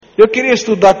Eu queria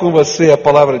estudar com você a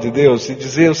palavra de Deus e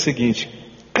dizer o seguinte: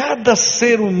 cada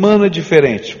ser humano é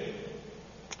diferente.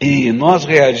 E nós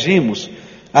reagimos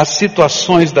às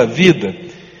situações da vida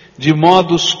de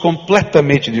modos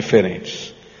completamente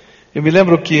diferentes. Eu me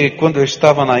lembro que quando eu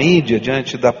estava na Índia,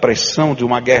 diante da pressão de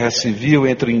uma guerra civil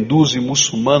entre hindus e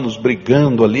muçulmanos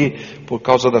brigando ali por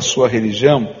causa da sua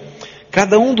religião,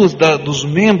 cada um dos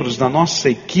membros da nossa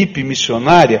equipe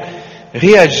missionária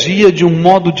reagia de um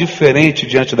modo diferente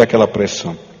diante daquela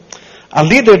pressão. A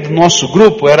líder do nosso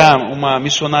grupo era uma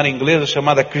missionária inglesa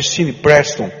chamada Christine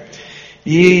Preston.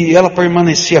 E ela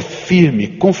permanecia firme,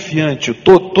 confiante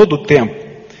todo o tempo.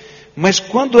 Mas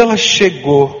quando ela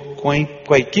chegou com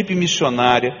a equipe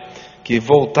missionária, que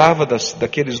voltava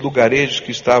daqueles lugarejos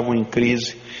que estavam em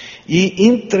crise, e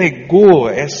entregou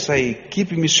essa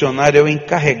equipe missionária ao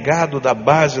encarregado da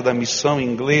base da missão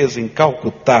inglesa em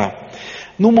Calcutá,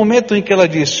 no momento em que ela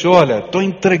disse: olha, estou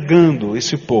entregando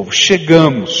esse povo,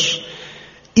 chegamos.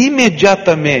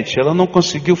 Imediatamente, ela não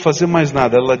conseguiu fazer mais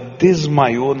nada, ela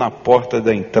desmaiou na porta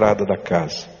da entrada da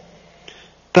casa.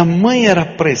 Tamanha era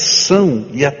a pressão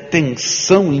e a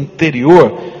tensão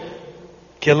interior,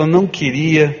 que ela não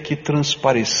queria que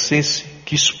transparecesse,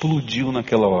 que explodiu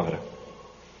naquela hora.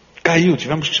 Caiu,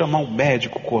 tivemos que chamar um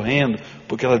médico correndo,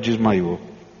 porque ela desmaiou.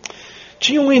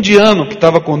 Tinha um indiano que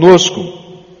estava conosco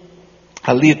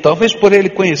ali, talvez por ele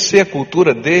conhecer a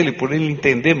cultura dele, por ele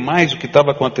entender mais o que estava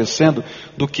acontecendo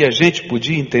do que a gente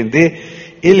podia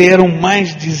entender, ele era o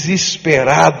mais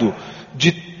desesperado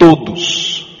de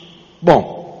todos.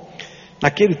 Bom,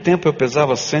 naquele tempo eu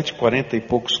pesava 140 e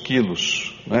poucos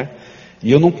quilos, né?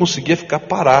 E eu não conseguia ficar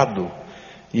parado.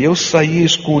 E eu saía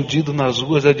escondido nas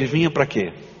ruas, adivinha para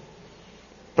quê?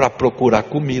 Para procurar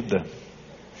comida.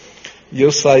 E eu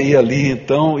saía ali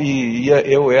então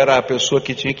eu era a pessoa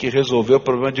que tinha que resolver o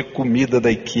problema de comida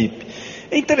da equipe.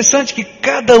 É interessante que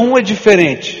cada um é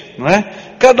diferente, não é?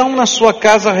 Cada um na sua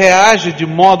casa reage de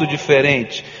modo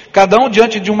diferente. Cada um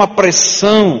diante de uma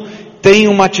pressão tem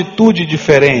uma atitude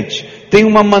diferente, tem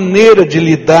uma maneira de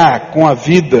lidar com a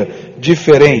vida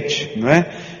diferente, não é?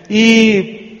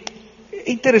 E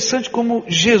é interessante como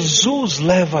Jesus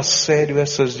leva a sério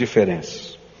essas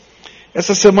diferenças.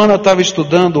 Essa semana eu estava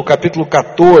estudando o capítulo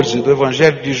 14 do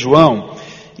Evangelho de João,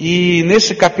 e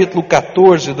nesse capítulo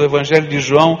 14 do Evangelho de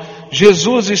João,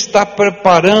 Jesus está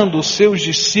preparando os seus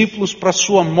discípulos para a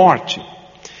sua morte.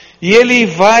 E ele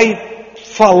vai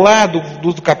falar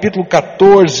do capítulo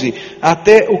 14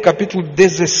 até o capítulo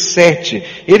 17,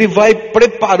 ele vai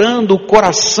preparando o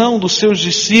coração dos seus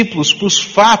discípulos para os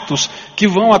fatos que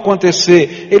vão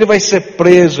acontecer. Ele vai ser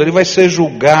preso, ele vai ser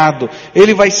julgado,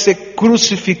 ele vai ser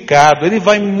crucificado, ele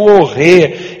vai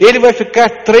morrer, ele vai ficar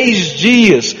 3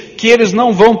 dias que eles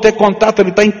não vão ter contato,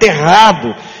 ele está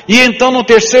enterrado, e então no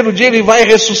terceiro dia ele vai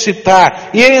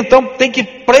ressuscitar, e ele então tem que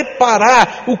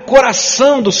preparar o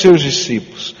coração dos seus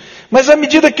discípulos. Mas à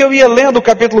medida que eu ia lendo o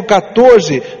capítulo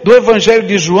 14 do Evangelho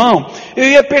de João, eu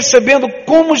ia percebendo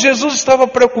como Jesus estava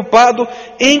preocupado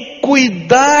em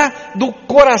cuidar do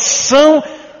coração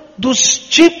dos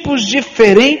tipos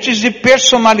diferentes de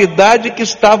personalidade que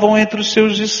estavam entre os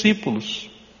seus discípulos.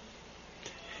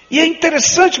 E é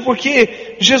interessante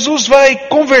porque Jesus vai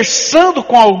conversando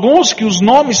com alguns que os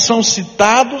nomes são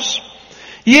citados,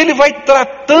 e ele vai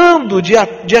tratando de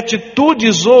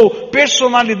atitudes ou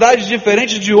personalidades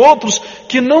diferentes de outros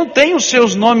que não têm os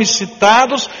seus nomes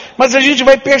citados, mas a gente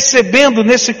vai percebendo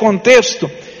nesse contexto,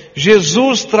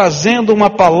 Jesus trazendo uma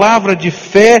palavra de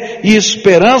fé e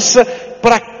esperança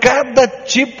para cada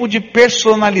tipo de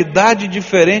personalidade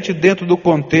diferente dentro do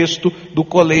contexto do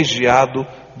colegiado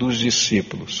dos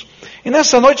discípulos. E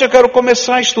nessa noite eu quero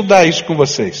começar a estudar isso com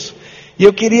vocês. E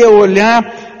eu queria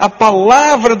olhar a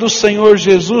palavra do Senhor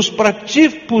Jesus para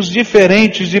tipos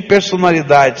diferentes de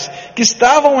personalidades que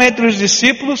estavam entre os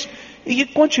discípulos e que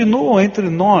continuam entre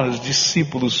nós,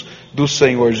 discípulos do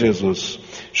Senhor Jesus.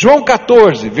 João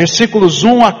 14, versículos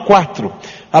 1 a 4.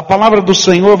 A palavra do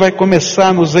Senhor vai começar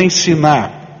a nos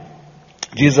ensinar.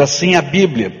 Diz assim a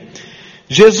Bíblia: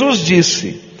 Jesus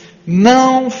disse: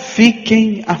 não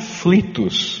fiquem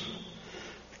aflitos.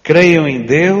 Creiam em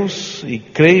Deus e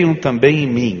creiam também em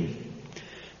mim.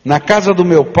 Na casa do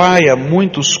meu pai há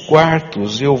muitos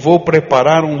quartos, eu vou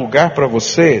preparar um lugar para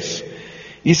vocês.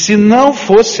 E se não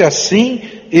fosse assim,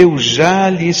 eu já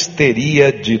lhes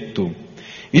teria dito.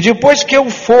 E depois que eu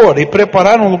for e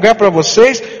preparar um lugar para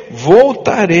vocês,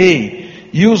 voltarei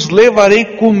e os levarei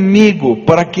comigo,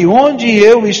 para que onde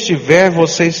eu estiver,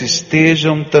 vocês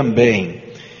estejam também.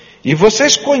 E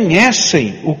vocês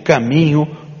conhecem o caminho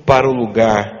para o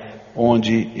lugar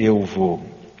onde eu vou.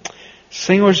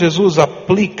 Senhor Jesus,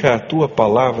 aplica a Tua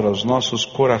palavra aos nossos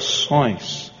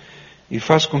corações, e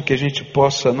faz com que a gente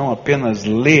possa não apenas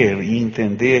ler e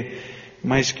entender,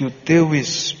 mas que o teu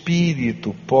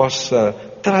Espírito possa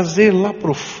trazer lá para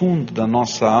o fundo da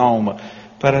nossa alma,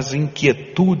 para as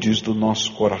inquietudes do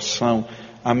nosso coração,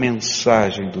 a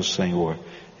mensagem do Senhor.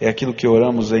 É aquilo que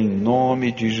oramos em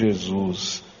nome de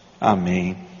Jesus.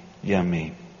 Amém e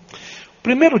amém. O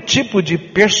primeiro tipo de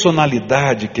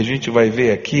personalidade que a gente vai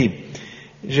ver aqui,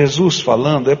 Jesus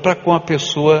falando, é para com a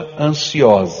pessoa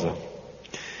ansiosa.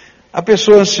 A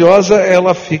pessoa ansiosa,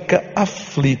 ela fica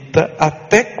aflita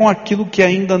até com aquilo que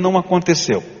ainda não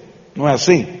aconteceu. Não é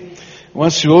assim? O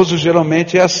ansioso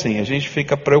geralmente é assim, a gente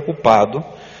fica preocupado,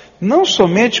 não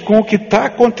somente com o que está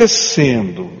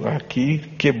acontecendo, aqui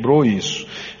quebrou isso,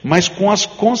 mas com as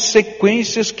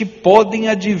consequências que podem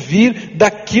advir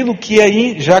daquilo que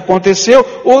aí já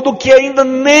aconteceu, ou do que ainda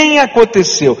nem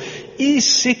aconteceu. E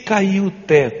se cair o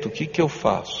teto, o que eu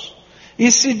faço? E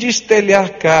se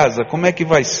destelhar casa, como é que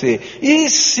vai ser? E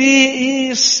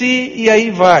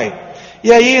aí vai.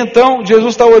 E aí então,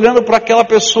 Jesus está olhando para aquela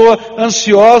pessoa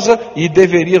ansiosa, e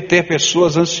deveria ter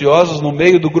pessoas ansiosas no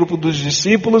meio do grupo dos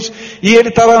discípulos, e ele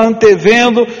estava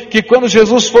antevendo que quando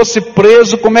Jesus fosse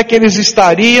preso, como é que eles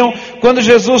estariam, quando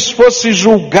Jesus fosse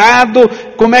julgado,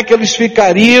 como é que eles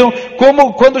ficariam,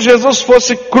 quando Jesus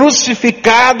fosse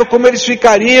crucificado, como eles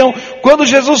ficariam, quando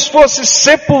Jesus fosse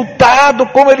sepultado,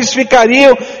 como eles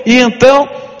ficariam, e então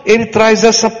ele traz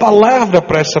essa palavra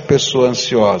para essa pessoa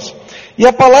ansiosa. E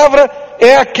a palavra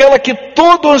é aquela que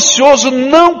todo ansioso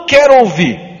não quer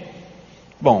ouvir.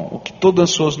 Bom, o que todo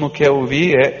ansioso não quer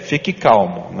ouvir é fique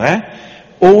calmo, né?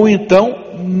 Ou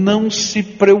então, não se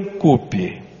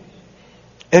preocupe.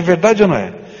 É verdade ou não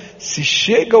é? Se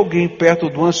chega alguém perto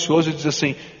do ansioso e diz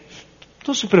assim,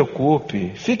 não se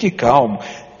preocupe, fique calmo.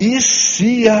 E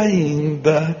se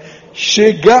ainda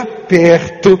chegar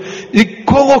perto e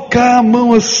colocar a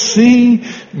mão assim,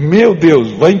 meu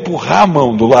Deus, vai empurrar a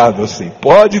mão do lado assim,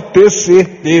 pode ter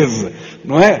certeza,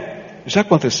 não é? Já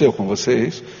aconteceu com você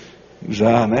isso?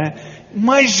 Já, né?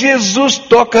 Mas Jesus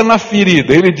toca na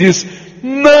ferida, ele diz,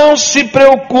 não se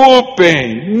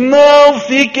preocupem, não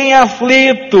fiquem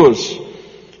aflitos.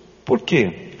 Por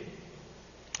quê?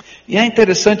 E é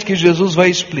interessante que Jesus vai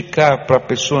explicar para a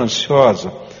pessoa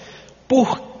ansiosa,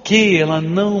 por que ela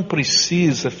não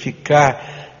precisa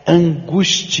ficar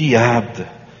angustiada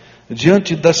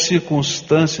diante das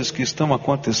circunstâncias que estão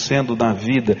acontecendo na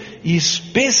vida, e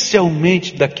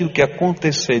especialmente daquilo que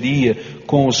aconteceria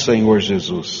com o Senhor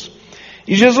Jesus.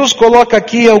 E Jesus coloca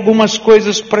aqui algumas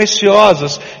coisas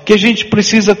preciosas que a gente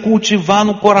precisa cultivar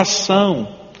no coração,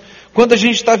 quando a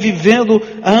gente está vivendo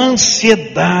a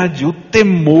ansiedade, o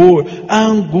temor, a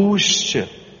angústia.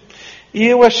 E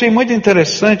eu achei muito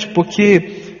interessante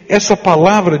porque essa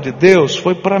palavra de Deus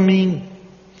foi para mim.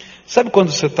 Sabe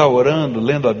quando você está orando,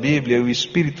 lendo a Bíblia, e o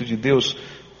Espírito de Deus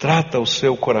trata o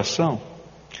seu coração?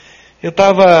 Eu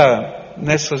estava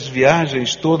nessas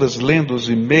viagens todas lendo os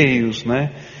e-mails,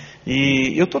 né?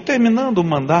 E eu estou terminando o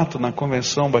mandato na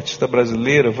Convenção Batista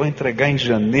Brasileira, vou entregar em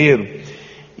janeiro.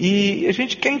 E a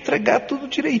gente quer entregar tudo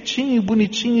direitinho,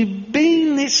 bonitinho, e bem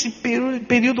nesse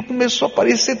período começou a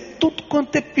aparecer tudo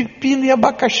quanto é pepino e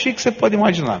abacaxi que você pode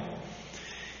imaginar.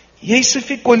 E aí você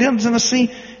fica olhando, dizendo assim,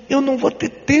 eu não vou ter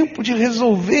tempo de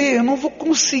resolver, eu não vou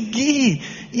conseguir.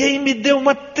 E aí me deu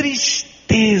uma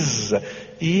tristeza.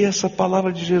 E essa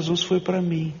palavra de Jesus foi para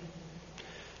mim.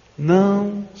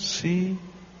 Não se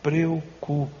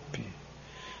preocupe.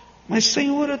 Mas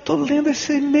Senhor, eu estou lendo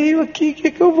esse e-mail aqui, o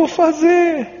que eu vou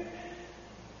fazer?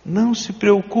 Não se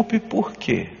preocupe por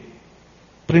quê?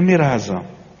 Primeira razão.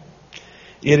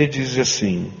 Ele diz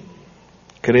assim,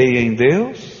 creia em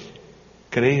Deus,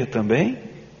 creia também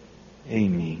em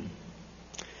mim.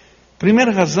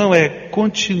 Primeira razão é,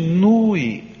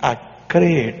 continue a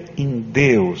crer em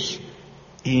Deus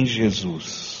e em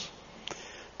Jesus.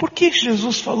 Por que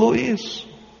Jesus falou isso?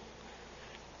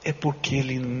 É porque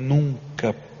Ele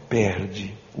nunca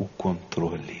perde o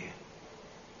controle.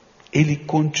 Ele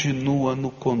continua no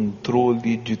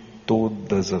controle de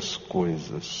todas as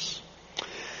coisas.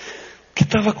 O que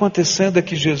estava acontecendo é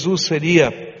que Jesus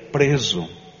seria preso,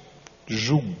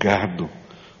 julgado,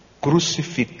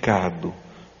 crucificado,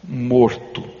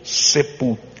 morto,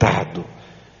 sepultado.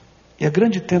 E a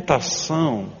grande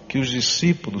tentação que os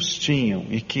discípulos tinham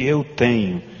e que eu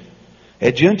tenho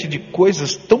é, diante de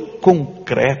coisas tão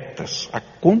concretas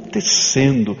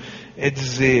acontecendo, é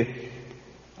dizer,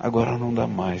 agora não dá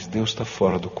mais, Deus está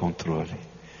fora do controle.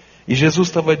 E Jesus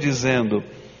estava dizendo,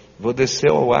 vou descer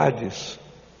ao Hades,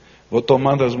 vou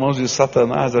tomar das mãos de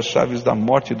Satanás as chaves da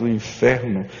morte e do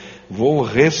inferno, vou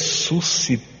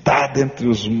ressuscitar ressuscitar dentre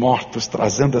os mortos,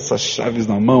 trazendo essas chaves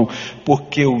na mão,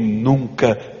 porque eu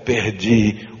nunca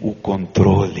perdi o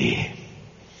controle.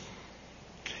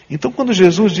 Então, quando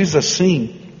Jesus diz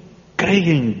assim,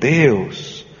 creia em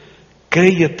Deus,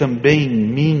 creia também em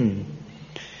mim,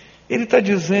 Ele está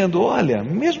dizendo, olha,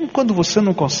 mesmo quando você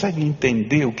não consegue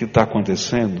entender o que está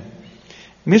acontecendo,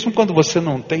 mesmo quando você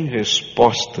não tem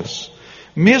respostas,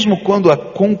 mesmo quando a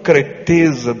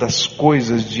concreteza das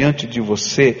coisas diante de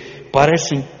você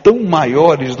parecem tão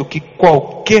maiores do que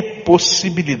qualquer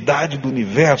possibilidade do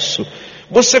universo,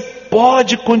 você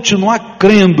pode continuar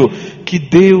crendo que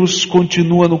Deus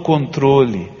continua no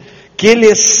controle, que Ele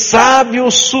é sábio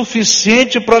o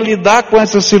suficiente para lidar com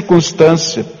essa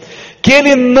circunstância, que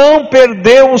Ele não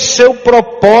perdeu o seu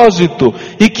propósito,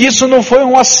 e que isso não foi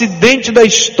um acidente da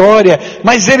história,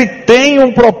 mas Ele tem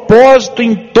um propósito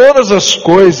em todas as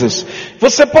coisas.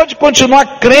 Você pode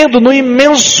continuar crendo no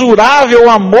imensurável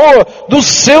amor do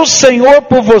seu Senhor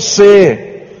por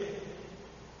você,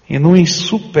 e no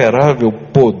insuperável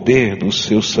poder do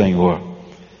seu Senhor,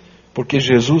 porque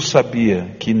Jesus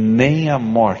sabia que nem a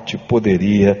morte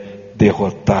poderia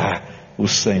derrotar o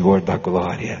Senhor da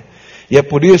glória. E é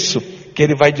por isso que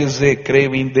Ele vai dizer,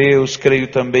 creio em Deus, creio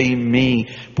também em mim,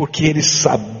 porque Ele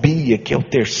sabia que ao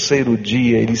terceiro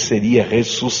dia Ele seria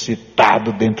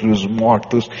ressuscitado dentre os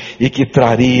mortos, e que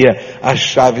traria as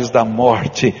chaves da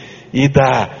morte e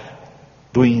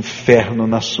do inferno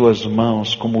nas suas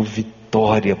mãos, como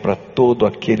vitória para todo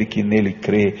aquele que nele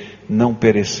crê, não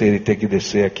perecer e ter que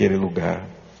descer àquele lugar.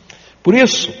 Por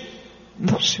isso,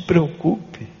 não se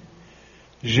preocupe,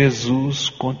 Jesus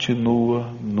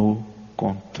continua no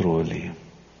controle.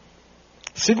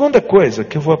 Segunda coisa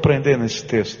que eu vou aprender nesse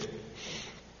texto,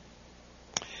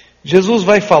 Jesus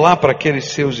vai falar para aqueles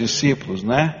seus discípulos,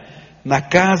 né? Na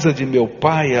casa de meu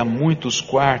pai há muitos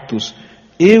quartos,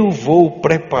 eu vou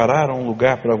preparar um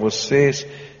lugar para vocês.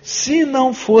 Se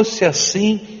não fosse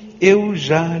assim, eu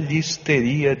já lhes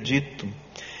teria dito.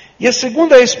 E a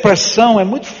segunda expressão é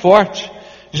muito forte.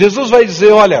 Jesus vai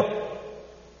dizer, olha,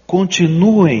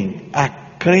 continuem a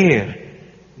crer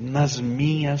nas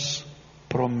minhas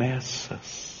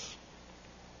promessas.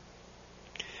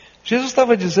 Jesus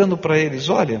estava dizendo para eles,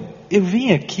 olha, eu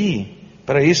vim aqui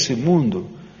para esse mundo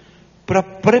para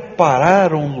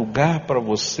preparar um lugar para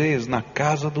vocês na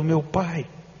casa do meu pai.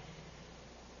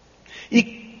 E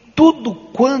tudo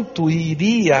quanto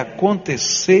iria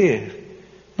acontecer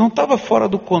não estava fora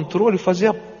do controle,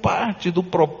 fazia parte do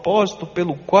propósito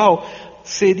pelo qual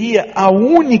seria a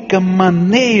única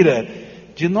maneira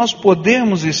de nós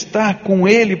podermos estar com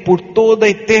Ele por toda a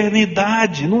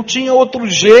eternidade. Não tinha outro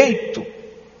jeito.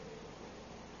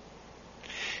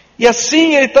 E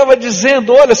assim Ele estava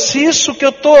dizendo, olha, se isso que eu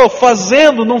estou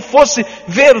fazendo não fosse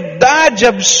verdade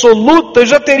absoluta, eu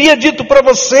já teria dito para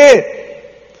você.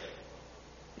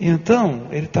 E então,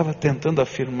 Ele estava tentando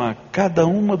afirmar, cada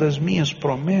uma das minhas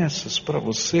promessas para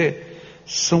você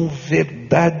são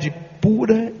verdade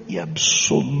pura e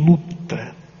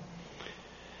absoluta.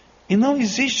 E não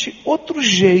existe outro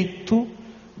jeito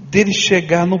dele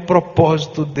chegar no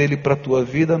propósito dele para a tua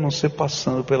vida, a não ser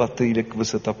passando pela trilha que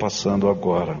você está passando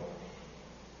agora.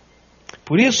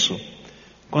 Por isso,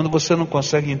 quando você não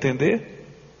consegue entender,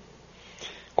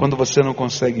 quando você não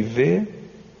consegue ver,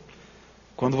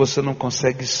 quando você não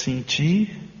consegue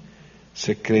sentir,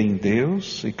 você crê em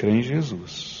Deus e crê em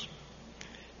Jesus.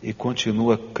 E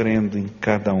continua crendo em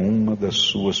cada uma das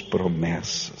suas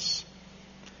promessas.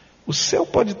 O céu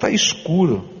pode estar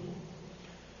escuro,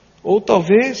 ou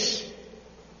talvez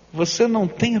você não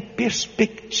tenha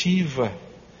perspectiva,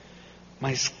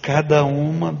 mas cada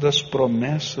uma das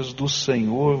promessas do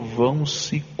Senhor vão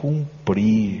se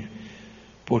cumprir,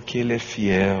 porque Ele é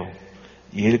fiel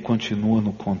e Ele continua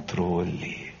no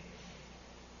controle.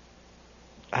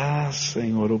 Ah,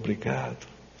 Senhor, obrigado,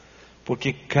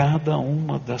 porque cada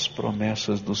uma das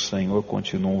promessas do Senhor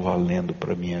continuam valendo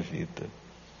para a minha vida.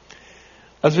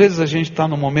 Às vezes a gente está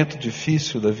num momento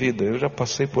difícil da vida, eu já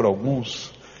passei por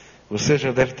alguns, você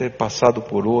já deve ter passado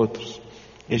por outros,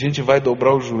 e a gente vai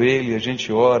dobrar o joelho, e a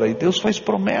gente ora, e Deus faz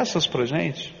promessas para a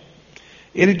gente.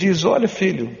 Ele diz, olha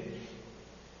filho,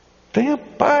 tenha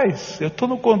paz, eu estou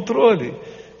no controle,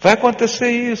 vai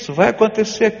acontecer isso, vai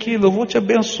acontecer aquilo, eu vou te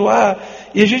abençoar.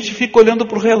 E a gente fica olhando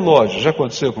para o relógio. Já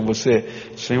aconteceu com você?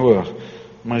 Senhor,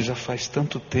 mas já faz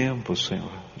tanto tempo,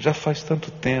 Senhor, já faz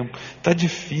tanto tempo, está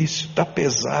difícil, está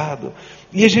pesado.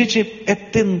 E a gente é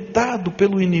tentado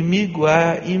pelo inimigo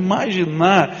a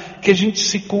imaginar que a gente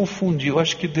se confundiu.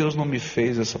 Acho que Deus não me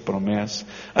fez essa promessa.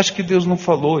 Acho que Deus não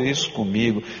falou isso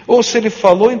comigo. Ou se Ele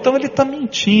falou, então Ele está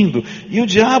mentindo. E o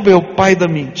diabo é o pai da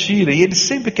mentira. E ele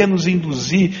sempre quer nos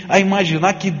induzir a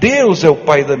imaginar que Deus é o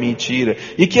pai da mentira.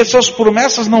 E que essas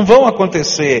promessas não vão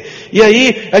acontecer. E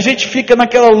aí a gente fica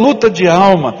naquela luta de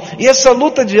alma. E essa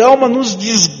luta de alma nos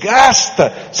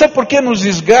desgasta. Sabe por que nos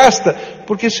desgasta?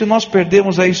 Porque se nós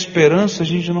perdemos a esperança, a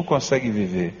gente não consegue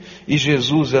viver. E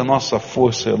Jesus é a nossa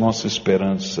força, é a nossa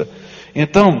esperança.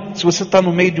 Então, se você está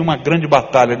no meio de uma grande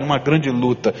batalha, de uma grande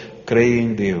luta, creia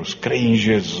em Deus, creia em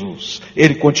Jesus.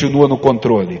 Ele continua no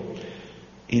controle.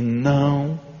 E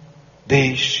não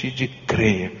deixe de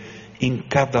crer em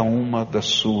cada uma das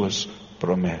suas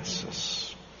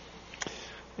promessas.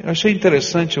 Eu achei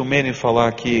interessante o Manny falar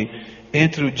que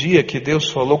entre o dia que Deus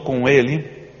falou com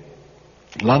ele,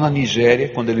 lá na Nigéria,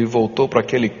 quando ele voltou para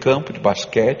aquele campo de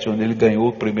basquete, onde ele ganhou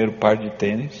o primeiro par de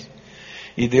tênis,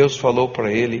 e Deus falou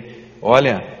para ele: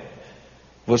 olha,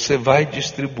 você vai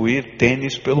distribuir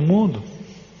tênis pelo mundo.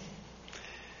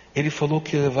 Ele falou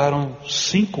que levaram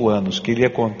 5 anos, que ele ia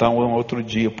contar um outro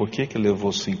dia, por que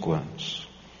levou 5 anos.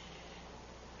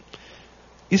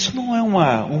 Isso não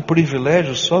é um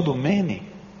privilégio só do Manny.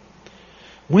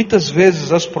 Muitas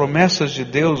vezes as promessas de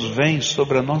Deus vêm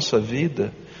sobre a nossa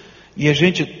vida, e a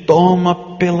gente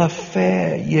toma pela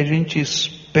fé, e a gente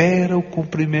espera o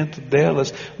cumprimento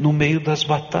delas no meio das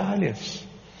batalhas.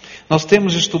 Nós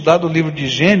temos estudado o livro de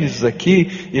Gênesis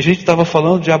aqui, e a gente estava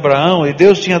falando de Abraão, e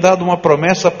Deus tinha dado uma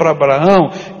promessa para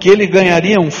Abraão, que ele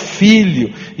ganharia um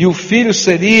filho, e o filho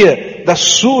seria da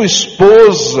sua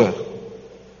esposa,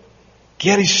 que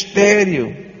era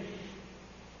estéril.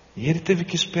 E ele teve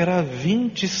que esperar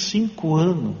 25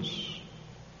 anos.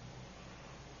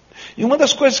 E uma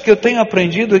das coisas que eu tenho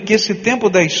aprendido é que esse tempo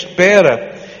da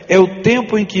espera é o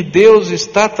tempo em que Deus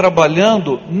está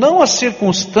trabalhando, não as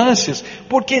circunstâncias,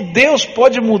 porque Deus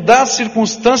pode mudar as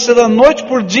circunstâncias da noite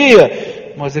por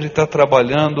dia, mas Ele está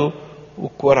trabalhando o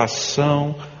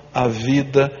coração, a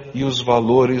vida e os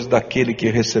valores daquele que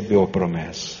recebeu a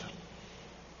promessa.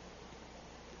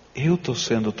 Eu estou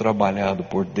sendo trabalhado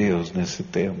por Deus nesse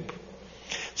tempo.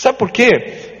 Sabe por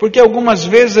quê? Porque algumas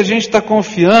vezes a gente está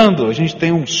confiando, a gente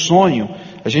tem um sonho,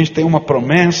 a gente tem uma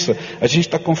promessa, a gente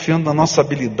está confiando na nossa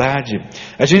habilidade,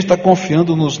 a gente está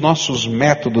confiando nos nossos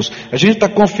métodos, a gente está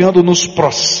confiando nos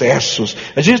processos,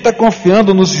 a gente está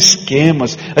confiando nos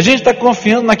esquemas, a gente está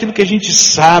confiando naquilo que a gente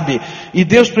sabe, e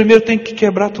Deus primeiro tem que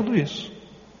quebrar tudo isso,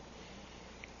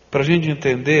 para a gente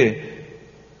entender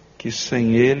que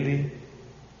sem Ele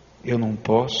eu não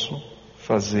posso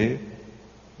fazer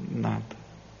nada.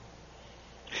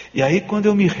 E aí quando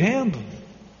eu me rendo,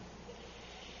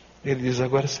 Ele diz: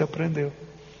 agora você aprendeu,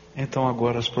 então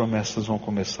agora as promessas vão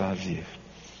começar a vir.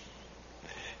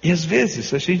 E às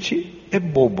vezes a gente é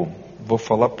bobo, vou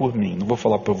falar por mim, não vou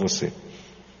falar por você,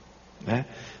 né?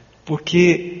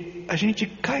 Porque a gente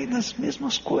cai nas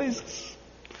mesmas coisas,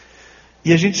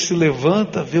 e a gente se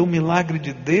levanta, vê o milagre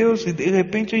de Deus, e de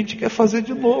repente a gente quer fazer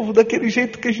de novo, daquele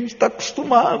jeito que a gente está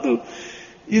acostumado,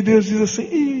 e Deus diz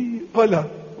assim: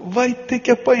 olha, vai ter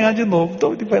que apanhar de novo.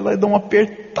 Então Ele vai lá e dá uma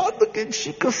apertada, que a gente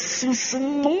fica assim: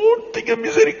 Senhor, tenha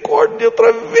misericórdia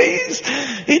outra vez,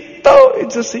 e tal. Ele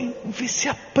diz assim: vê se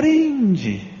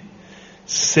aprende,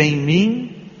 sem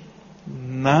mim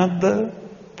nada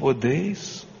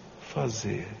podeis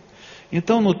fazer.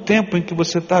 Então, no tempo em que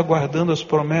você está aguardando as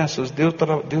promessas, Deus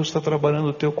está trabalhando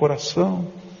o teu coração.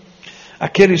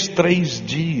 Aqueles 3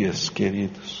 dias,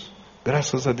 queridos,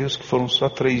 graças a Deus que foram só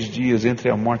 3 dias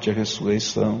entre a morte e a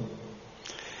ressurreição.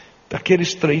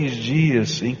 Aqueles 3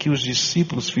 dias em que os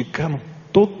discípulos ficaram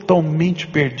totalmente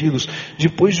perdidos,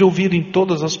 depois de ouvirem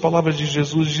todas as palavras de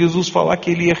Jesus falar que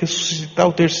Ele ia ressuscitar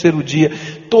ao 3º dia,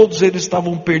 todos eles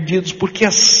estavam perdidos, porque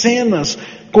as cenas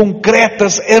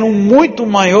concretas eram muito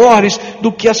maiores do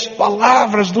que as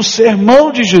palavras do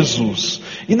sermão de Jesus.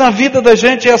 E na vida da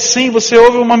gente é assim: você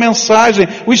ouve uma mensagem,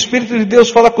 o Espírito de Deus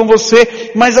fala com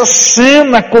você, mas a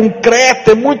cena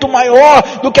concreta é muito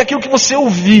maior do que aquilo que você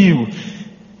ouviu.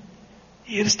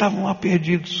 E eles estavam lá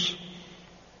perdidos.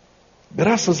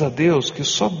 Graças a Deus que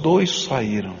só 2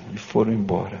 saíram e foram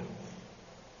embora.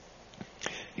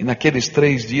 E naqueles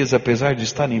 3 dias, apesar de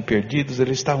estarem perdidos,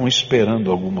 eles estavam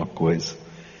esperando alguma coisa.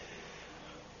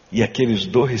 E aqueles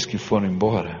 2 que foram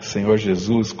embora, Senhor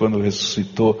Jesus, quando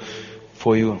ressuscitou,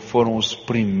 foram os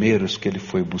primeiros que Ele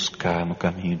foi buscar no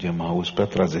caminho de Emaús para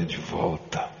trazer de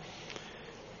volta.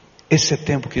 Esse é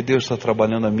tempo que Deus está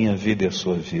trabalhando a minha vida e a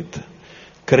sua vida.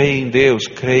 Creia em Deus,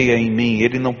 creia em mim.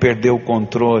 Ele não perdeu o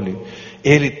controle.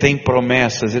 Ele tem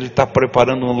promessas, Ele está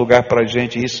preparando um lugar para a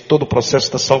gente. Isso, todo o processo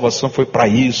da salvação foi para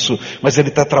isso. Mas Ele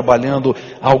está trabalhando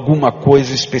alguma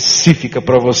coisa específica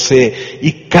para você. E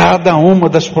cada uma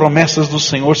das promessas do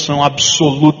Senhor são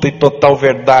absoluta e total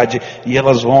verdade. E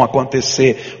elas vão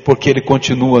acontecer porque Ele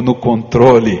continua no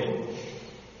controle.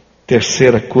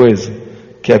 Terceira coisa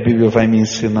que a Bíblia vai me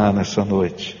ensinar nessa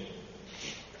noite.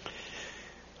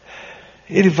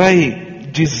 Ele vai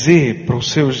dizer para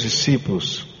os seus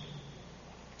discípulos: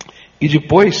 e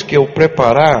depois que eu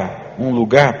preparar um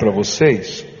lugar para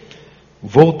vocês,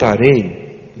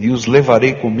 voltarei e os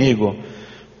levarei comigo,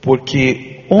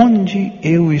 porque onde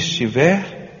eu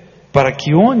estiver, para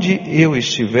que onde eu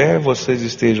estiver, vocês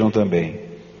estejam também.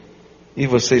 E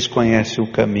vocês conhecem o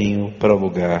caminho para o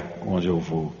lugar onde eu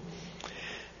vou.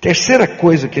 Terceira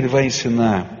coisa que ele vai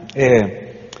ensinar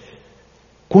é: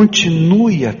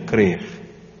 continue a crer.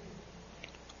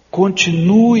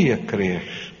 Continue a crer.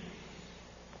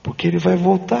 Porque Ele vai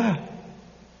voltar.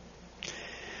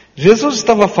 Jesus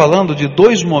estava falando de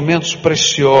dois momentos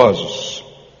preciosos.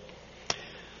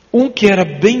 Um que era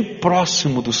bem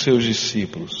próximo dos seus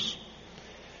discípulos.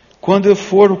 Quando eu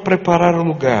for preparar o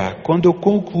lugar, quando eu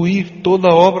concluir toda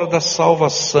a obra da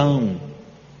salvação,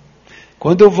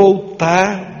 quando eu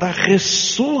voltar da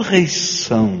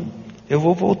ressurreição, eu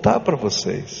vou voltar para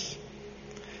vocês.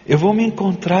 Eu vou me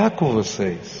encontrar com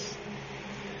vocês.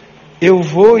 Eu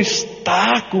vou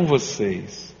estar com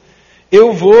vocês.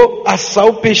 Eu vou assar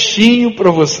o peixinho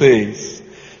para vocês.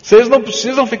 Vocês não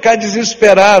precisam ficar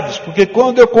desesperados, porque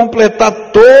quando eu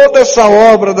completar toda essa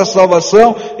obra da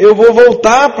salvação, eu vou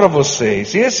voltar para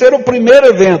vocês. E esse era o primeiro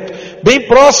evento, bem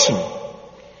próximo.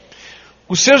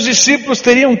 Os seus discípulos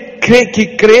teriam que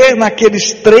crer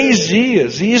naqueles 3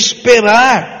 dias e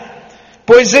esperar,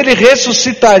 pois Ele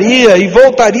ressuscitaria e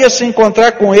voltaria a se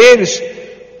encontrar com eles,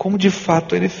 como de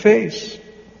fato Ele fez.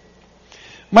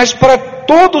 Mas para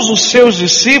todos os seus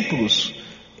discípulos,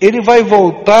 Ele vai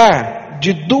voltar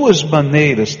de 2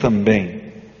 maneiras também.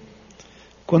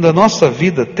 Quando a nossa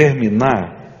vida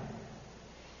terminar,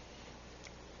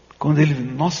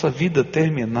 nossa vida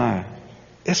terminar,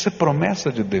 essa é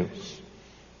promessa de Deus.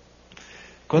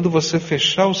 Quando você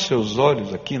fechar os seus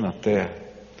olhos aqui na terra,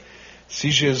 se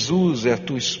Jesus é a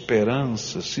tua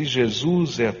esperança, se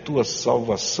Jesus é a tua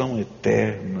salvação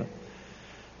eterna,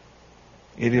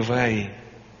 Ele vai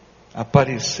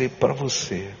aparecer para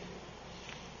você.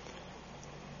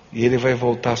 E Ele vai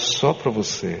voltar só para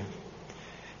você.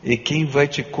 E quem vai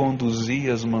te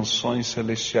conduzir às mansões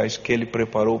celestiais que Ele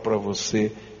preparou para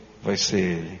você, vai ser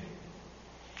Ele.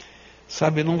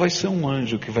 Sabe, não vai ser um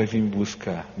anjo que vai vir me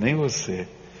buscar, nem você.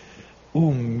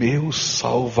 O meu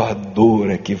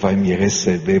Salvador é que vai me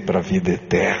receber para a vida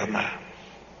eterna.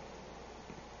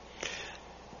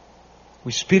 O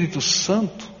Espírito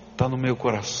Santo está no meu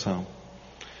coração.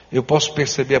 Eu posso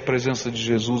perceber a presença de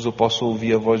Jesus, eu posso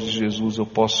ouvir a voz de Jesus, eu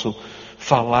posso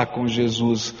falar com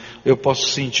Jesus, eu posso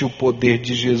sentir o poder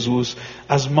de Jesus.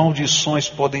 As maldições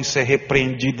podem ser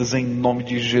repreendidas em nome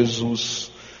de Jesus.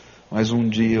 Mas um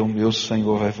dia o meu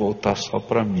Senhor vai voltar só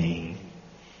para mim.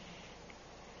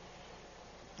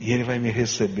 E Ele vai me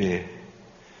receber.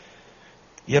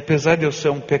 E apesar de eu ser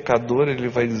um pecador, Ele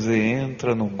vai dizer: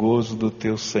 entra no gozo do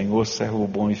teu Senhor, servo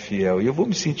bom e fiel. E eu vou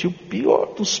me sentir o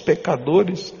pior dos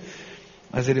pecadores.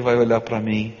 Mas Ele vai olhar para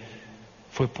mim: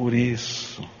 foi por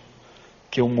isso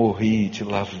que eu morri e te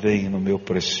lavei no meu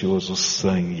precioso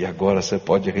sangue. E agora você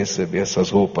pode receber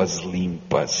essas roupas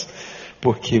limpas,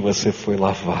 porque você foi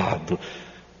lavado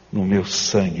no meu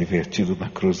sangue vertido na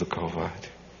cruz do Calvário.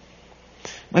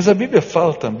 Mas a Bíblia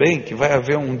fala também que vai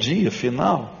haver um dia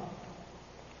final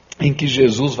em que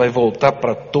Jesus vai voltar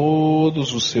para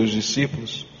todos os seus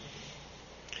discípulos.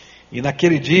 E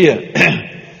naquele dia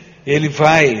Ele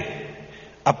vai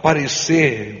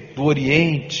aparecer do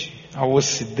Oriente ao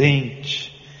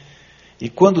Ocidente. E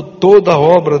quando toda a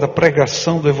obra da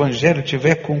pregação do Evangelho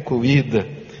estiver concluída,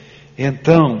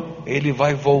 então Ele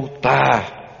vai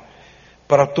voltar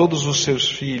para todos os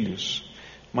seus filhos,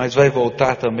 mas vai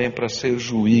voltar também para ser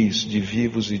juiz de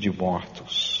vivos e de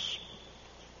mortos.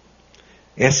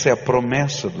 Essa é a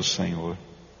promessa do Senhor.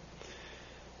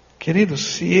 Querido,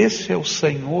 se esse é o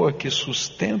Senhor que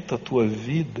sustenta a tua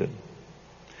vida,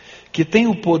 que tem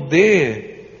o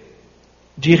poder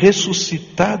de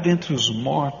ressuscitar dentre os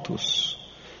mortos,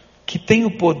 que tem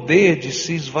o poder de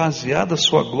se esvaziar da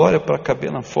sua glória para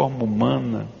caber na forma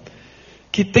humana,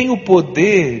 que tem o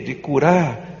poder de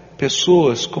curar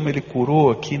pessoas como Ele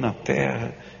curou aqui na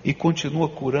terra e continua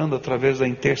curando através da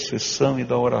intercessão e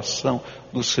da oração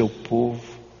do seu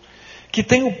povo, que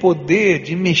tem o poder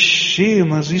de mexer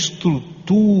nas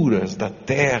estruturas da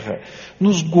terra,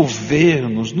 nos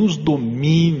governos, nos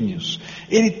domínios.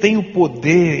 Ele tem o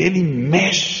poder, ele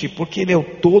mexe, porque ele é o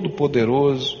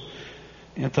Todo-Poderoso.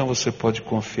 Então você pode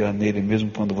confiar nele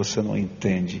mesmo quando você não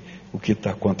entende o que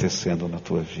está acontecendo na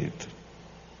tua vida.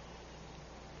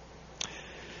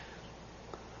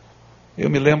 Eu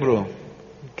me lembro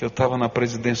que eu estava na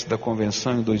presidência da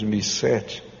convenção em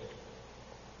 2007,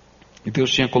 e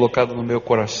Deus tinha colocado no meu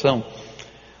coração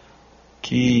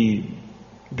que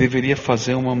deveria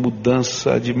fazer uma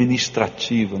mudança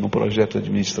administrativa, no projeto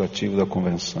administrativo da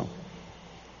convenção.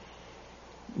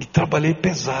 E trabalhei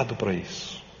pesado para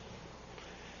isso.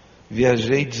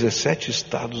 Viajei 17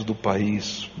 estados do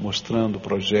país, mostrando o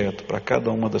projeto para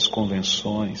cada uma das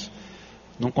convenções.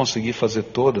 Não consegui fazer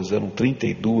todas, eram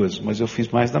 32, mas eu fiz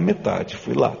mais da metade,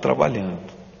 fui lá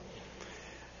trabalhando.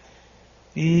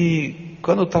 E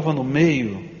quando eu estava no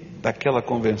meio daquela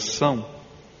convenção,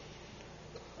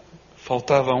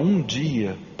 faltava um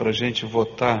dia para a gente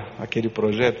votar aquele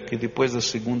projeto, porque depois da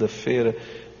segunda-feira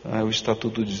o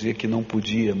estatuto dizia que não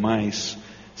podia mais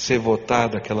ser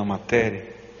votada aquela matéria,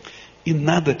 e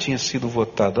nada tinha sido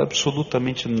votado,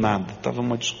 absolutamente nada. Estava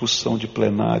uma discussão de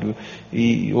plenário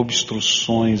e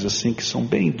obstruções assim que são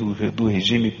bem do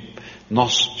regime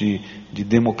nosso de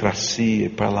democracia e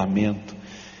parlamento,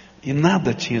 e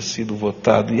nada tinha sido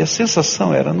votado, e a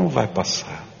sensação era: não vai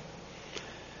passar.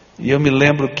 E eu me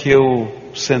lembro que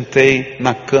eu sentei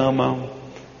na cama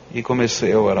e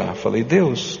comecei a orar. Falei: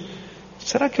 Deus,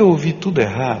 será que eu ouvi tudo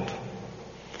errado?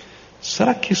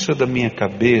 Será que isso é da minha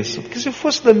cabeça? Porque se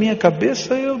fosse da minha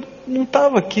cabeça, eu não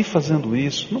estava aqui fazendo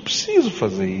isso. Não preciso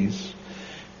fazer isso.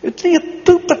 Eu tinha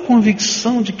tanta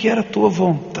convicção de que era a tua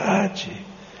vontade.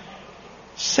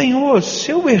 Senhor, se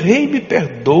eu errei, me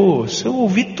perdoa. Se eu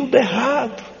ouvi tudo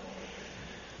errado.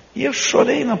 E eu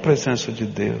chorei na presença de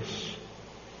Deus.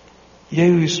 E aí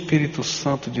o Espírito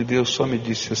Santo de Deus só me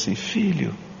disse assim: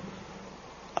 filho,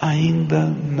 ainda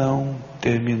não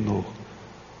terminou.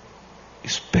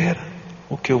 Espera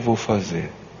o que eu vou fazer.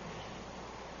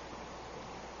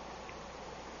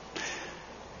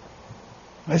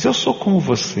 Mas eu sou como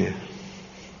você.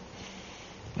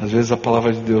 Às vezes a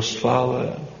palavra de Deus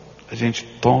fala, a gente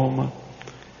toma,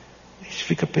 a gente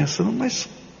fica pensando: mas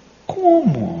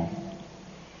como?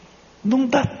 Não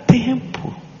dá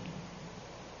tempo.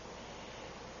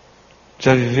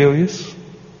 Já viveu isso?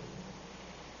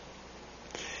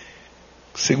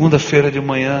 Segunda-feira de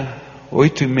manhã,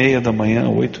 8:30 da manhã,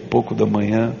 8 e pouco da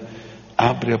manhã,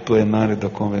 abre a plenária da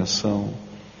convenção.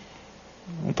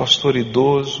 Um pastor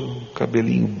idoso,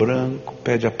 cabelinho branco,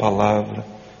 pede a palavra.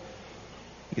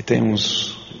 E tem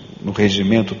no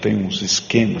regimento tem uns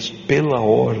esquemas pela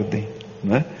ordem,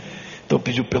 né? Então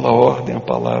pediu pela ordem a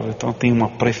palavra, então tem uma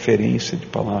preferência de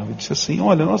palavra. Disse assim: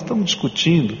 olha, nós estamos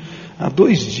discutindo há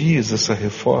 2 dias essa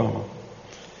reforma,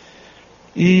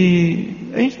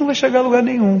 e a gente não vai chegar a lugar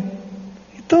nenhum.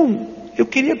 Então, eu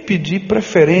queria pedir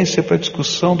preferência para a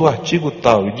discussão do artigo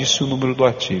tal, e disse o número do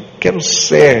artigo, que era o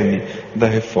cerne da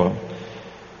reforma.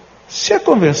 Se a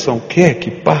convenção quer que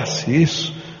passe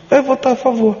isso, vai votar a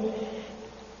favor.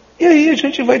 E aí a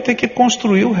gente vai ter que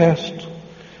construir o resto.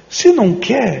 Se não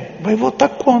quer, vai votar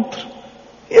contra.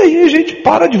 E aí a gente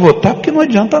para de votar, porque não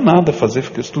adianta nada fazer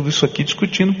tudo isso aqui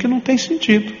discutindo, porque não tem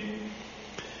sentido.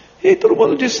 E aí todo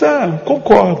mundo disse: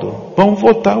 concordo, vamos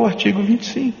votar o artigo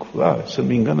 25. Se eu não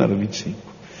me engano era 25.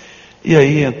 E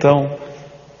aí então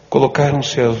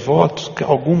colocaram-se a votos,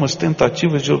 algumas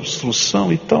tentativas de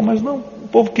obstrução e tal, mas não, o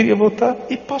povo queria votar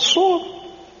e passou.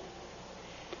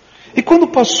 E quando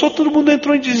passou, todo mundo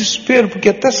entrou em desespero, porque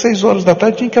até 6 horas da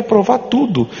tarde tinha que aprovar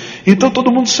tudo. Então todo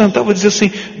mundo sentava e dizia assim: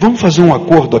 vamos fazer um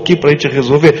acordo aqui para a gente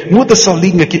resolver, muda essa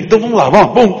linha aqui, então vamos lá,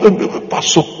 vamos.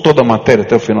 Passou toda a matéria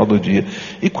até o final do dia.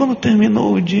 E quando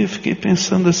terminou o dia, fiquei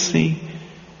pensando assim: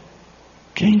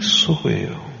 quem sou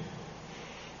eu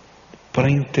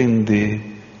para entender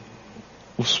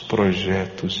os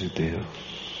projetos de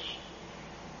Deus?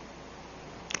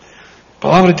 A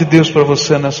palavra de Deus para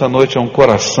você nessa noite é um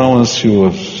coração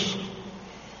ansioso,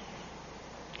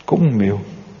 como o meu.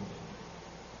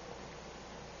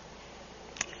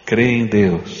 Creia em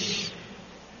Deus,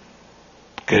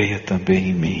 creia também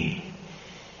em mim.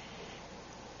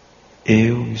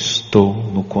 Eu estou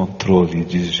no controle,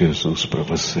 diz Jesus para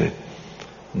você.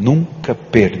 Nunca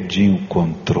perdi o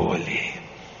controle.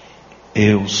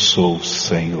 Eu sou o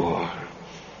Senhor.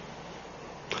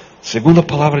 Segunda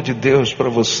palavra de Deus para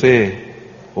você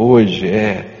hoje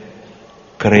é: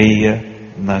 creia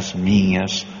nas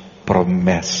minhas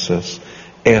promessas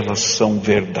elas são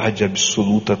verdade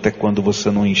absoluta até quando você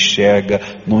não enxerga,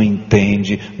 não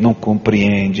entende, não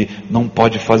compreende, não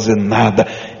pode fazer nada.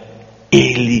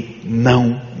 Ele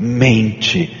não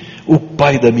mente. O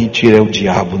pai da mentira é o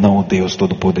diabo, não o Deus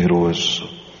Todo-Poderoso.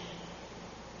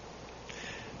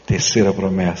 Terceira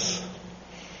promessa: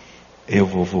 eu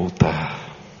vou voltar.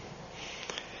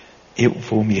 Eu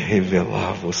vou me revelar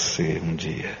a você um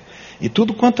dia. E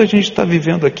tudo quanto a gente está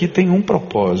vivendo aqui tem um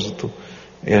propósito: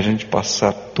 é a gente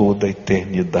passar toda a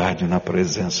eternidade na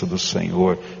presença do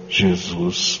Senhor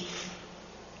Jesus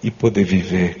e poder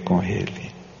viver com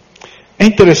Ele. É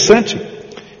interessante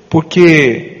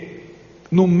porque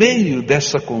no meio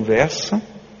dessa conversa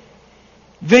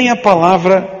vem a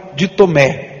palavra de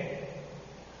Tomé.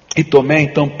 E Tomé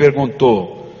então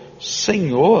perguntou: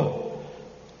 Senhor,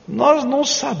 nós não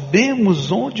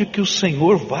sabemos onde que o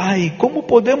Senhor vai, como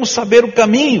podemos saber o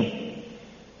caminho?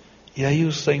 E aí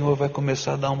o Senhor vai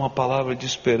começar a dar uma palavra de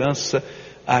esperança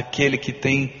àquele que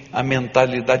tem a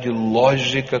mentalidade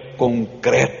lógica,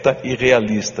 concreta e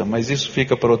realista. Mas isso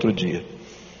fica para outro dia.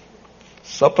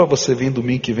 Só para você vir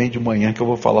domingo que vem de manhã que eu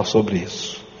vou falar sobre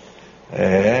isso.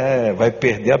 Vai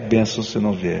perder a bênção se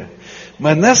não vier.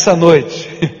 Mas nessa noite,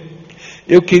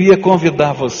 eu queria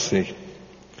convidar você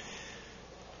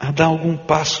a dar algum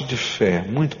passo de fé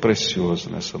muito precioso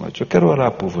nessa noite. Eu quero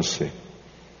orar por você.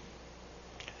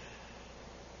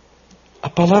 A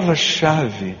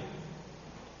palavra-chave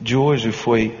de hoje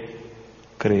foi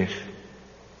crer.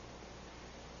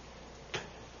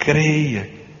 Creia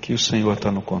que o Senhor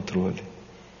está no controle.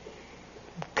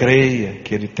 Creia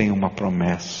que Ele tem uma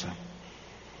promessa.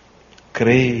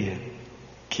 Creia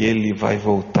que Ele vai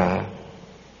voltar.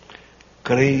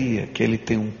 Creia que Ele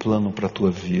tem um plano para a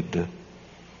tua vida.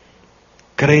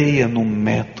 Creia no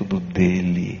método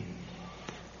dEle.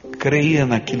 Creia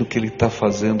naquilo que Ele está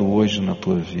fazendo hoje na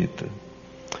tua vida.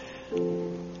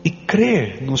 E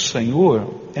crer no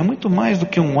Senhor é muito mais do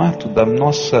que um ato da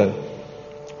nossa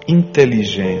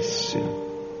inteligência,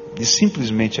 de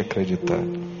simplesmente acreditar.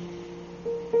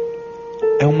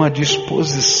 É uma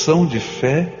disposição de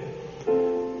fé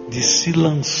de se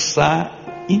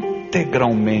lançar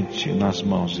integralmente nas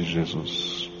mãos de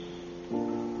Jesus.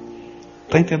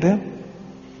 Está entendendo?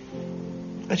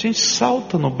 A gente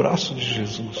salta no braço de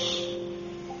Jesus.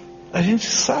 A gente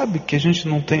sabe que a gente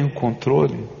não tem o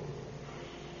controle.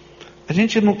 A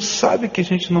gente não sabe que a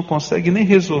gente não consegue nem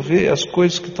resolver as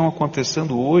coisas que estão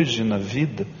acontecendo hoje na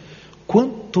vida.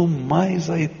 Quanto mais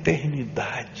a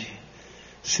eternidade.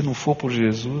 Se não for por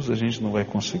Jesus, a gente não vai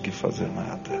conseguir fazer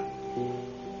nada.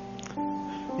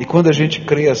 E quando a gente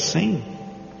crê assim,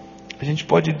 a gente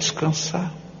pode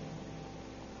descansar.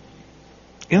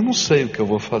 Eu não sei o que eu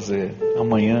vou fazer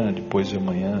amanhã, depois de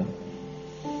amanhã.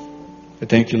 Eu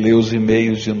tenho que ler os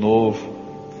e-mails de novo.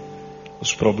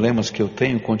 Os problemas que eu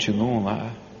tenho continuam lá.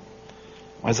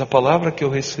 Mas a palavra que eu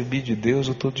recebi de Deus,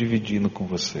 eu estou dividindo com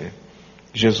você.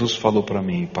 Jesus falou para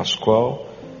mim: Pascoal,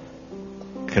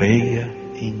 creia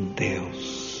em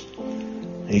Deus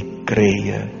e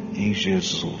creia em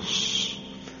Jesus.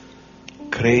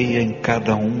 Creia em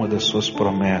cada uma das suas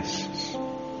promessas.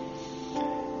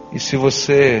 E se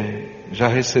você já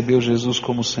recebeu Jesus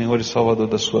como Senhor e Salvador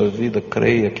da sua vida,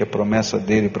 creia que a promessa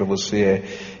dele para você é: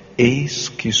 eis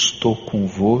que estou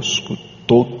convosco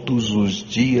todos os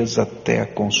dias até a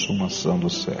consumação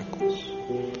dos séculos.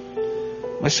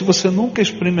 Mas se você nunca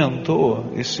experimentou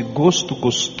esse gosto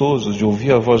gostoso de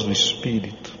ouvir a voz do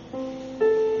Espírito,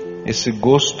 esse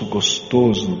gosto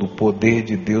gostoso do poder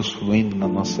de Deus fluindo na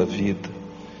nossa vida,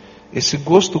 esse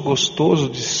gosto gostoso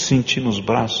de se sentir nos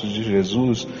braços de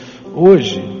Jesus,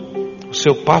 hoje o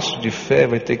seu passo de fé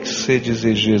vai ter que ser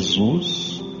dizer: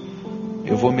 Jesus,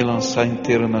 eu vou me lançar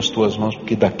inteiro nas tuas mãos,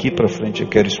 porque daqui para frente eu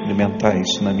quero experimentar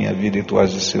isso na minha vida e tu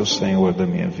has de ser o Senhor da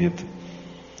minha vida.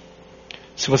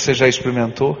 Se você já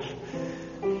experimentou,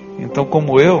 então,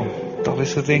 como eu, talvez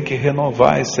você tenha que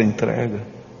renovar essa entrega,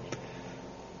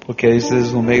 porque às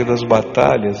vezes no meio das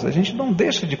batalhas a gente não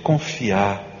deixa de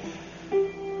confiar,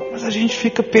 mas a gente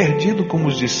fica perdido como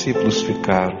os discípulos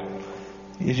ficaram,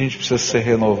 e a gente precisa ser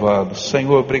renovado.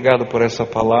 Senhor, obrigado por essa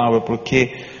palavra,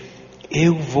 porque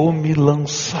eu vou me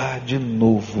lançar de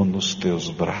novo nos teus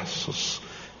braços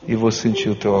e vou sentir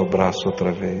o teu abraço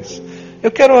outra vez.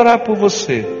 Eu quero orar por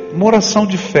você, uma oração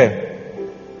de fé,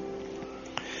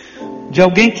 de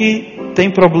alguém que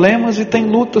tem problemas e tem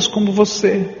lutas como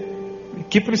você,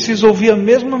 que precisa ouvir a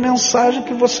mesma mensagem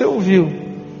que você ouviu,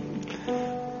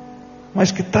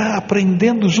 mas que está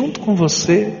aprendendo junto com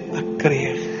você a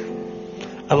crer,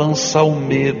 a lançar o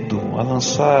medo, a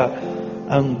lançar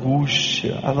a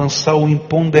angústia, a lançar o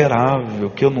imponderável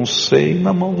que eu não sei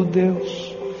na mão de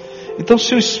Deus. Então,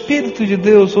 se o Espírito de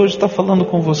Deus hoje está falando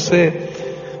com você,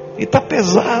 e está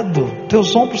pesado,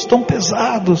 teus ombros estão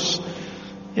pesados,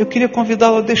 eu queria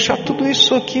convidá-lo a deixar tudo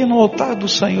isso aqui no altar do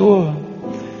Senhor,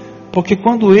 porque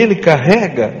quando Ele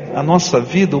carrega a nossa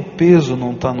vida, o peso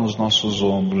não está nos nossos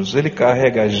ombros, Ele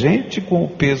carrega a gente com o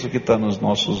peso que está nos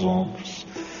nossos ombros,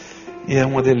 e é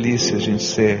uma delícia a gente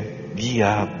ser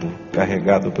guiado,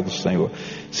 carregado pelo Senhor.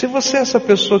 Se você é essa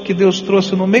pessoa que Deus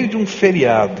trouxe no meio de um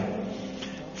feriado,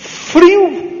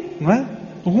 frio, não é?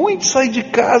 Ruim de sair de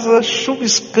casa,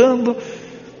 chuviscando,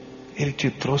 Ele te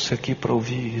trouxe aqui para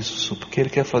ouvir isso, porque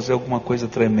Ele quer fazer alguma coisa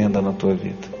tremenda na tua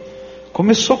vida.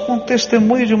 Começou com o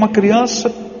testemunho de uma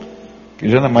criança, que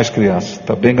já não é mais criança,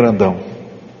 está bem grandão,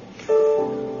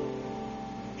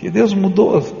 que Deus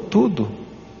mudou tudo.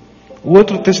 O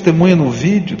outro testemunho no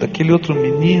vídeo, daquele outro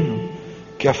menino,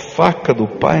 que a faca do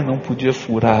pai não podia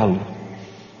furá-lo.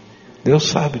 Deus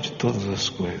sabe de todas as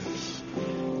coisas.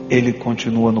 Ele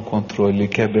continua no controle, Ele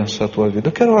quer abençoar a tua vida.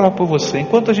 Eu quero orar por você,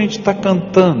 enquanto a gente está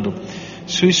cantando,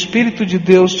 se o Espírito de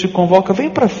Deus te convoca, vem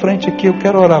para frente aqui, eu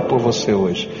quero orar por você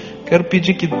hoje. Quero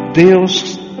pedir que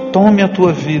Deus tome a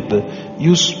tua vida e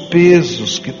os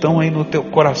pesos que estão aí no teu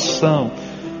coração,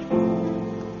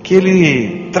 que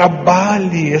Ele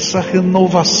trabalhe essa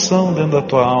renovação dentro da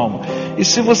tua alma. E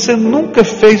se você nunca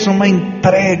fez uma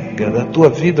entrega da tua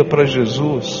vida para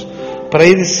Jesus, para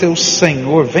Ele ser o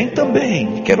Senhor, vem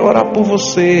também, quero orar por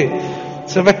você.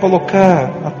 Você vai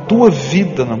colocar a tua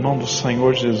vida na mão do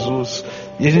Senhor Jesus,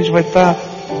 e a gente vai estar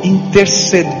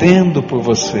intercedendo por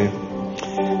você.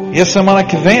 E a semana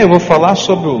que vem eu vou falar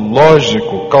sobre o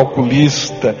lógico, o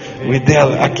calculista, o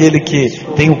ideal, aquele que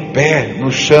tem o pé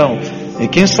no chão. E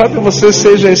quem sabe você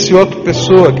seja esse outra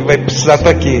pessoa que vai precisar estar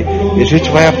aqui. E a gente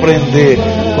vai aprender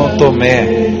com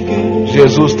Tomé.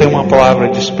 Jesus tem uma palavra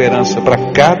de esperança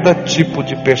para cada tipo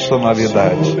de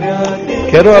personalidade.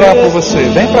 Quero orar por você.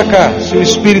 Vem para cá. Se o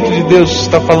Espírito de Deus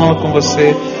está falando com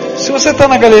você. Se você está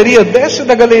na galeria, desce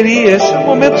da galeria. Esse é um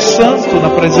momento santo na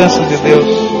presença de Deus.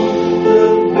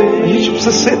 A gente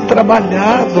precisa ser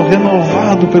trabalhado,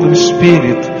 renovado pelo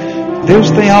Espírito.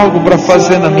 Deus tem algo para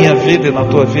fazer na minha vida e na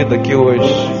tua vida aqui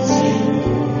hoje.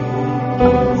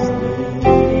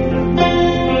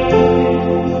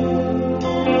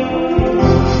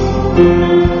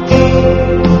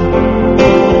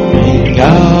 Minha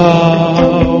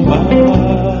alma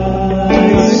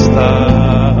está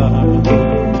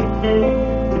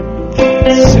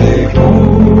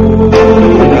segura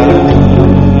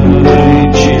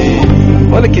em ti.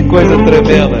 Olha que coisa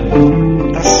tremenda.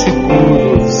 Está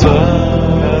seguro, sabe?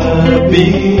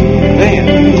 Venha,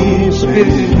 o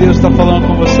Espírito de Deus está falando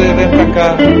com você. Vem para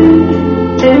cá.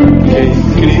 Em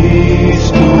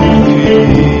Cristo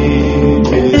vive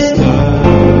está.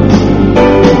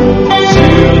 Se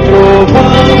o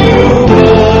trovão e o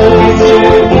vento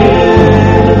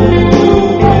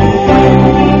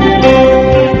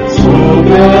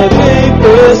sobre a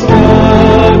tempestade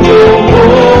eu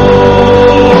voarei,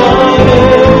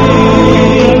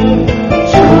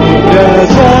 sobre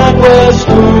as águas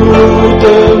tu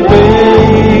também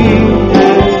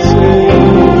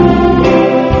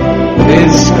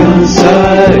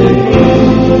descansarei,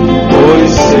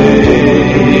 pois sei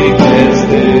que és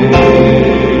Deus.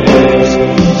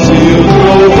 Se o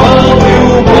trovão e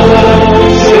o mar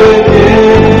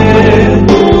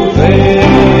sereno vem,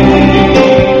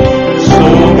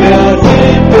 sobre a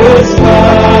tempestade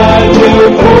eu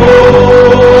voarei,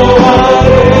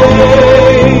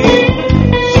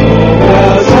 sobre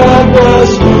as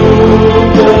águas tu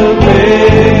também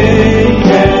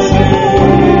és Deus.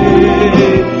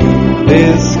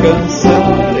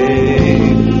 Descansarei,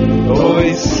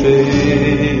 pois sei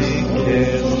que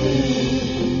és Deus.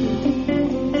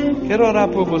 Quero orar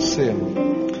por você.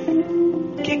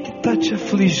 O que está te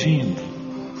afligindo?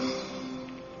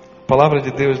 A palavra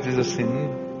de Deus diz assim: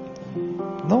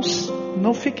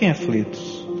 não fiquem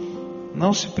aflitos,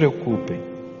 não se preocupem.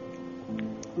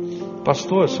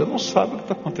 Pastor, você não sabe o que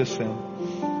está acontecendo.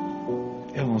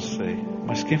 Eu não sei,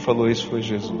 mas quem falou isso foi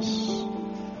Jesus.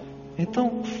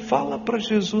 Então fala para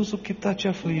Jesus o que está te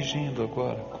afligindo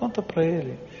agora. Conta para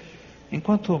Ele.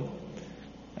 Enquanto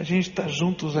a gente está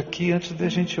juntos aqui, antes de a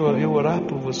gente orar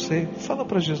por você, fala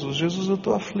para Jesus: Jesus, eu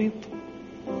estou aflito,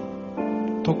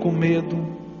 estou com medo.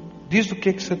 Diz do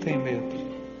que você tem medo.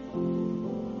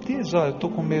 Diz: olha, eu estou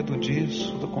com medo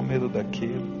disso, estou com medo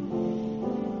daquilo,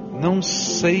 não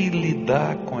sei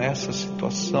lidar com essa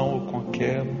situação ou com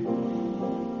aquela.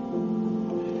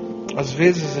 Às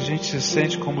vezes a gente se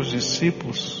sente como os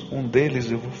discípulos. Um deles,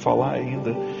 eu vou falar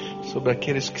ainda sobre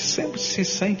aqueles que sempre se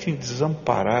sentem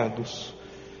desamparados,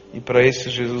 e para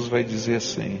esses Jesus vai dizer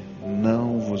assim: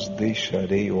 não vos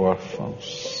deixarei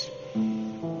órfãos.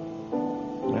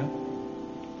 Né?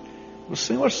 O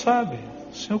Senhor sabe,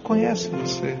 o Senhor conhece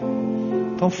você.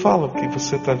 Então fala o que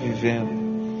você está vivendo.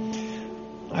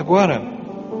 Agora,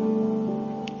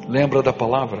 lembra da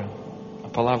palavra? A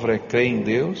palavra é crer em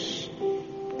Deus,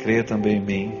 crer também em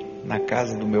mim. Na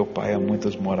casa do meu Pai há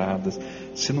muitas moradas.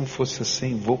 Se não fosse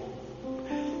assim,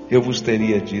 eu vos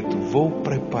teria dito, vou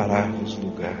preparar-vos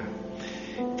lugar.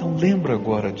 Então lembra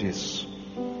agora disso.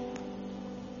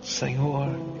 Senhor,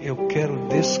 eu quero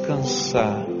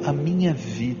descansar a minha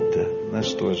vida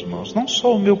nas tuas mãos. Não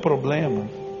só o meu problema,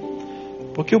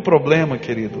 porque o problema,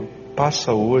 querido,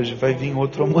 passa hoje, vai vir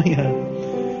outro amanhã.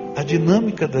 A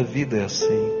dinâmica da vida é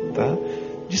assim, tá?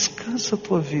 Descansa a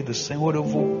tua vida. Senhor, eu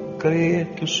vou crer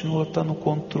que o Senhor está no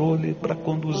controle para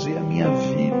conduzir a minha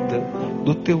vida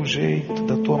do teu jeito,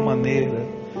 da tua maneira.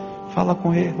 Fala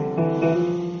com Ele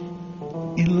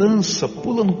e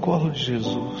pula no colo de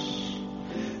Jesus.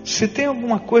 Se tem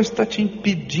alguma coisa que está te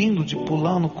impedindo de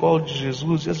pular no colo de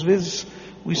Jesus, e às vezes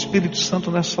o Espírito Santo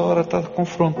nessa hora está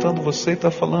confrontando você e está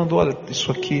falando, olha,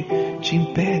 isso aqui te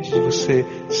impede de você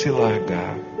se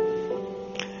largar.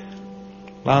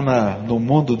 Lá no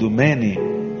mundo do Mene,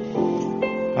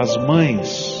 as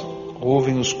mães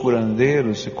ouvem os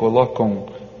curandeiros e colocam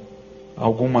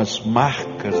algumas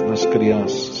marcas nas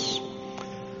crianças.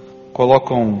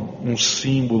 Colocam um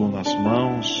símbolo nas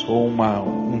mãos ou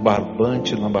um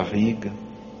barbante na barriga,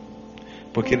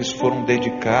 porque eles foram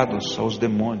dedicados aos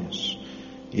demônios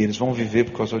e eles vão viver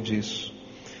por causa disso.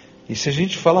 E se a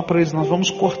gente fala para eles, nós vamos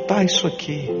cortar isso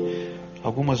aqui,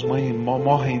 algumas mães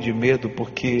morrem de medo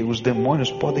porque os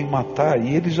demônios podem matar,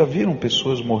 e eles já viram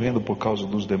pessoas morrendo por causa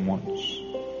dos demônios.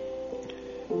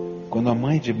 Quando a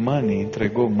mãe de Mani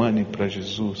entregou Mani para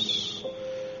Jesus,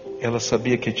 ela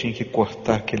sabia que tinha que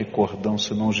cortar aquele cordão,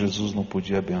 senão Jesus não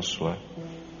podia abençoar.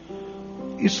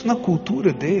 Isso na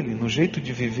cultura dele, no jeito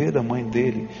de viver da mãe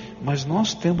dele. Mas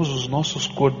nós temos os nossos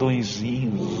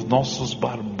cordõezinhos, os nossos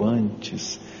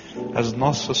barbantes, as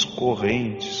nossas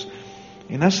correntes.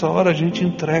 E nessa hora a gente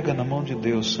entrega na mão de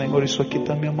Deus. Senhor, isso aqui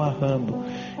está me amarrando.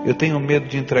 Eu tenho medo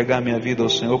de entregar minha vida ao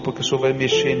Senhor, porque o Senhor vai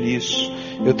mexer nisso.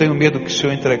 Eu tenho medo que se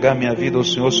eu entregar minha vida ao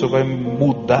Senhor, o Senhor vai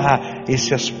mudar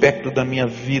esse aspecto da minha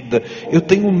vida. Eu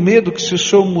tenho medo que se o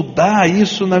Senhor mudar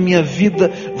isso na minha vida,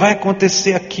 vai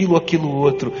acontecer aquilo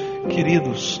outro.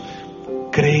 Queridos,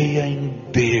 creia em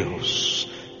Deus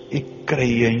e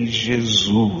creia em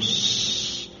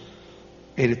Jesus.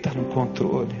 Ele está no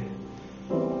controle.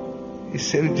 E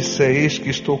se Ele disser, eis que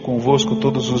estou convosco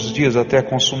todos os dias até a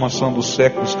consumação dos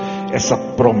séculos, essa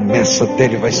promessa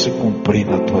dele vai se cumprir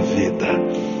na tua vida.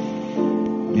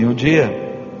 E um dia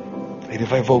Ele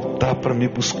vai voltar para me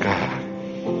buscar,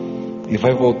 e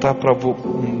vai voltar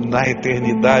na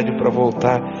eternidade, para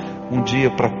voltar um dia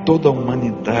para toda a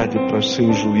humanidade, para ser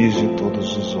o juiz de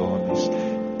todos os homens.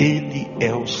 Ele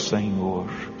é o Senhor.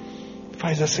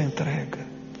 Faz essa entrega.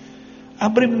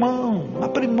 Abre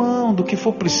mão do que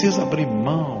for preciso, abrir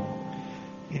mão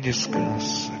e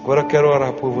descansa. Agora eu quero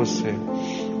orar por você.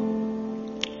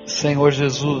 Senhor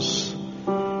Jesus,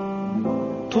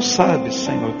 Tu sabes,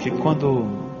 Senhor, que quando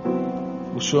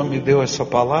o Senhor me deu essa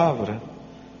palavra,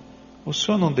 o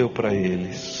Senhor não deu para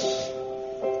eles,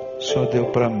 o Senhor deu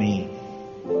para mim.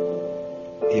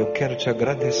 E eu quero Te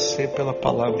agradecer pela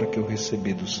palavra que eu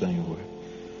recebi do Senhor.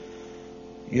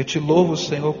 E eu Te louvo,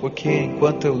 Senhor, porque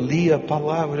enquanto eu li a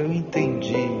palavra, eu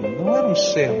entendi. Não era um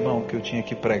sermão que eu tinha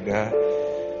que pregar,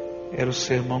 era o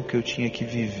sermão que eu tinha que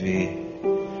viver.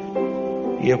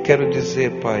 E eu quero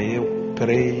dizer, Pai, eu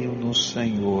creio no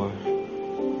Senhor.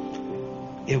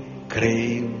 Eu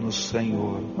creio no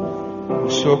Senhor. O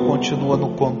Senhor continua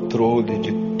no controle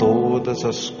de todas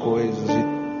as coisas,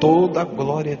 e toda a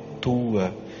glória é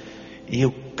Tua. E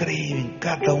eu creio em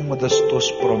cada uma das Tuas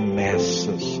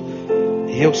promessas.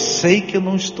 E eu sei que eu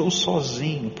não estou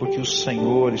sozinho, porque o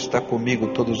Senhor está comigo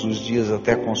todos os dias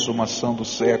até a consumação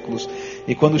dos séculos.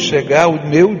 E quando chegar o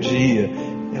meu dia,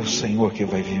 é o Senhor que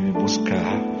vai vir me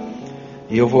buscar.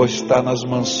 E eu vou estar nas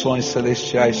mansões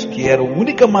celestiais, que era a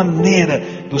única maneira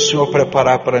do Senhor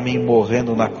preparar para mim,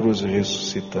 morrendo na cruz e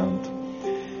ressuscitando.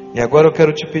 E agora eu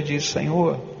quero Te pedir,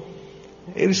 Senhor,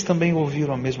 eles também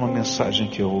ouviram a mesma mensagem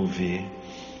que eu ouvi.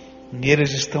 E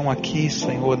eles estão aqui,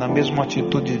 Senhor, na mesma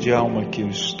atitude de alma que eu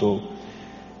estou.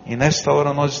 E nesta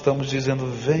hora nós estamos dizendo,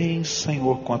 vem,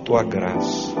 Senhor, com a Tua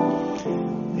graça.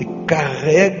 E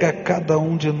carrega cada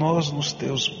um de nós nos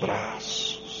Teus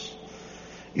braços.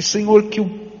 E, Senhor, que o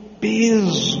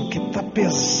peso que está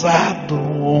pesado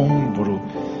no ombro,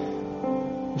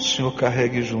 o Senhor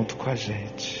carregue junto com a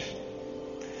gente.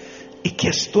 e que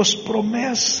as tuas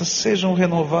promessas sejam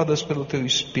renovadas pelo teu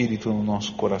Espírito no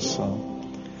nosso coração,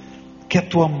 que a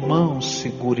tua mão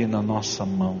segure na nossa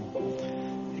mão,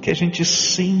 que a gente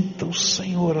sinta o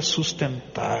Senhor a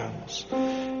sustentar-nos.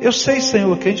 Eu sei,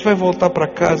 Senhor, que a gente vai voltar para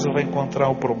casa, vai encontrar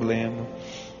o problema,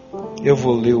 eu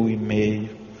vou ler o e-mail,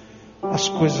 as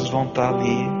coisas vão estar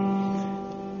ali,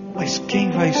 mas quem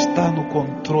vai estar no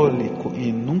controle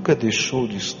e nunca deixou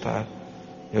de estar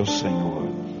é o Senhor.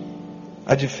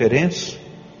 A diferença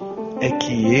é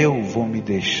que eu vou me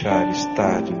deixar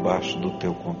estar debaixo do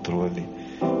teu controle.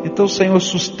 Então, Senhor,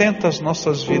 sustenta as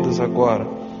nossas vidas agora.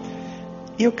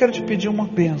 E eu quero te pedir uma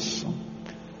bênção,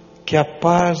 que a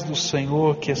paz do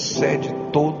Senhor, que excede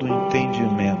todo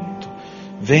entendimento,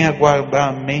 venha guardar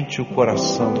a mente e o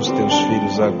coração dos teus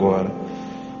filhos agora.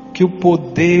 Que o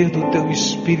poder do teu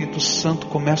Espírito Santo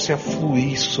comece a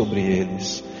fluir sobre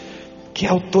eles. Que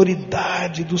a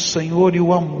autoridade do Senhor e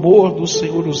o amor do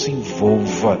Senhor os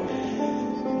envolva.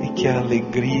 E que a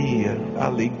alegria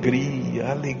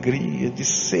de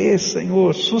ser,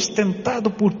 Senhor, sustentado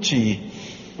por Ti,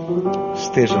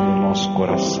 esteja no nosso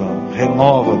coração.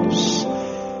 Renova-nos.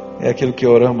 É aquilo que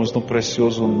oramos no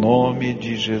precioso nome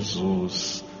de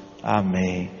Jesus.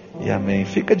 Amém e amém.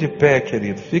 Fica de pé,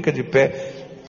 querido, fica de pé.